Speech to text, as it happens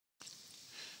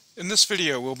In this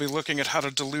video, we'll be looking at how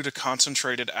to dilute a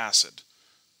concentrated acid.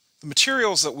 The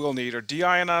materials that we'll need are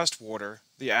deionized water,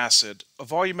 the acid, a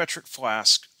volumetric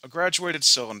flask, a graduated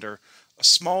cylinder, a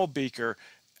small beaker,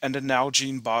 and a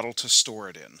Nalgene bottle to store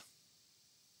it in.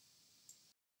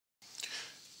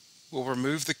 We'll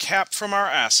remove the cap from our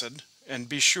acid and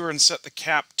be sure and set the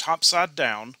cap topside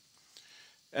down,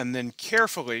 and then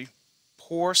carefully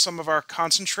pour some of our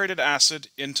concentrated acid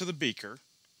into the beaker.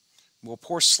 We'll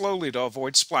pour slowly to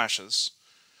avoid splashes.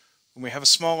 When we have a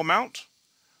small amount,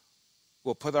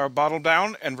 we'll put our bottle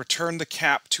down and return the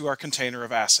cap to our container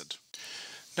of acid.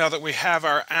 Now that we have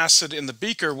our acid in the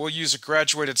beaker, we'll use a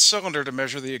graduated cylinder to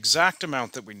measure the exact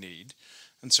amount that we need.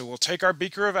 And so we'll take our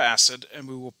beaker of acid and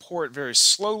we will pour it very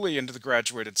slowly into the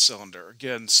graduated cylinder.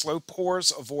 Again, slow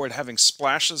pours avoid having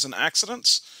splashes and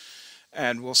accidents.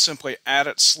 And we'll simply add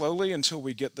it slowly until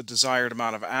we get the desired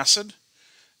amount of acid.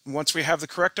 Once we have the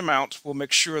correct amount, we'll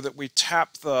make sure that we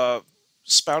tap the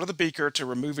spout of the beaker to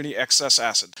remove any excess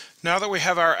acid. Now that we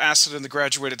have our acid in the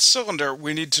graduated cylinder,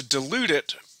 we need to dilute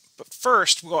it, but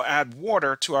first we'll add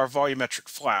water to our volumetric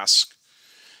flask.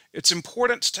 It's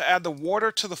important to add the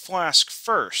water to the flask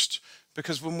first,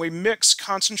 because when we mix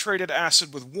concentrated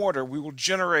acid with water, we will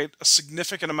generate a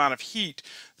significant amount of heat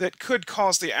that could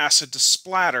cause the acid to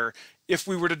splatter if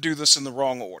we were to do this in the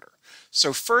wrong order.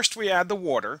 So first we add the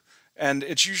water. And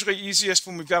it's usually easiest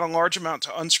when we've got a large amount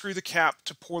to unscrew the cap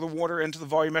to pour the water into the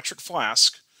volumetric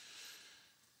flask.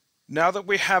 Now that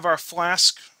we have our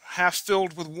flask half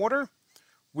filled with water,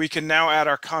 we can now add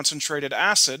our concentrated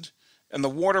acid, and the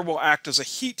water will act as a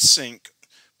heat sink,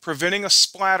 preventing a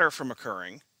splatter from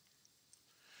occurring.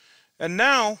 And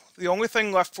now the only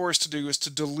thing left for us to do is to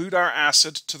dilute our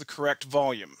acid to the correct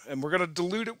volume. And we're going to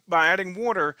dilute it by adding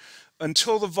water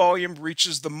until the volume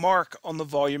reaches the mark on the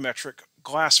volumetric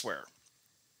glassware.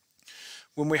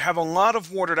 When we have a lot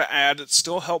of water to add, it's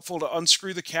still helpful to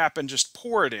unscrew the cap and just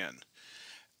pour it in.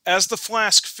 As the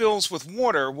flask fills with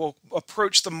water, we'll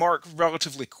approach the mark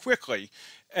relatively quickly,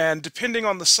 and depending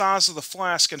on the size of the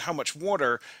flask and how much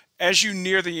water, as you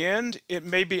near the end, it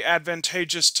may be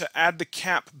advantageous to add the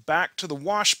cap back to the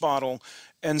wash bottle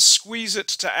and squeeze it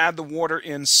to add the water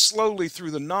in slowly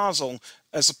through the nozzle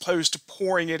as opposed to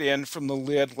pouring it in from the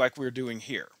lid like we're doing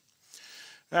here.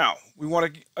 Now, we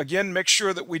want to, again, make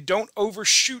sure that we don't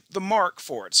overshoot the mark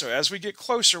for it. So as we get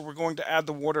closer, we're going to add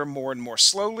the water more and more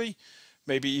slowly,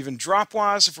 maybe even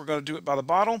drop-wise if we're going to do it by the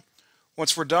bottle.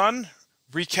 Once we're done,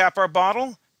 recap our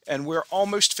bottle, and we're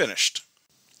almost finished.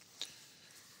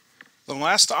 The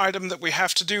last item that we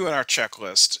have to do in our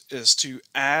checklist is to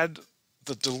add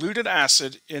the diluted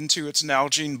acid into its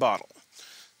Nalgene bottle.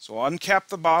 So we'll uncap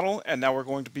the bottle, and now we're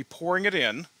going to be pouring it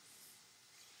in.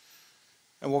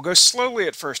 And we'll go slowly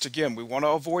at first. Again, we want to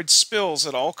avoid spills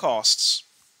at all costs.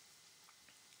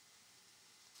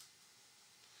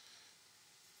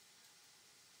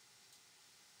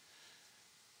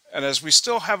 And as we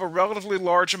still have a relatively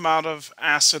large amount of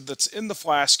acid that's in the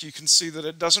flask, you can see that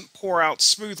it doesn't pour out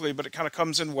smoothly, but it kind of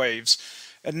comes in waves.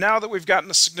 And now that we've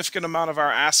gotten a significant amount of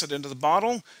our acid into the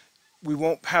bottle, we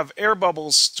won't have air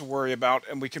bubbles to worry about,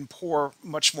 and we can pour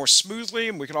much more smoothly,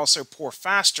 and we can also pour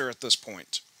faster at this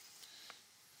point.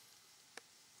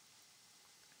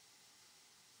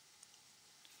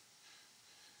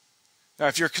 Now,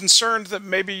 if you're concerned that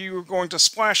maybe you're going to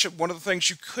splash it, one of the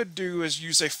things you could do is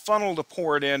use a funnel to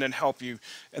pour it in and help you.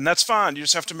 And that's fine. You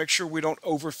just have to make sure we don't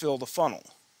overfill the funnel.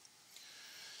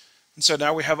 And so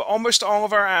now we have almost all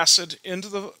of our acid into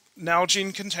the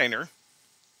Nalgene container.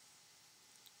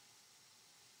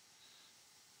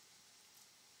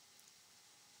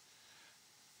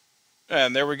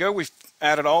 And there we go. We've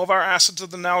added all of our acid to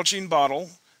the Nalgene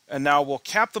bottle. And now we'll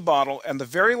cap the bottle. And the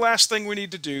very last thing we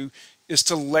need to do is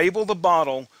to label the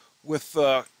bottle with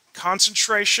the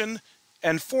concentration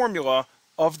and formula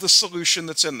of the solution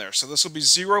that's in there. So this will be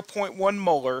 0.1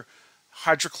 molar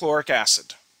hydrochloric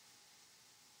acid.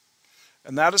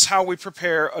 And that is how we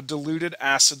prepare a diluted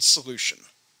acid solution.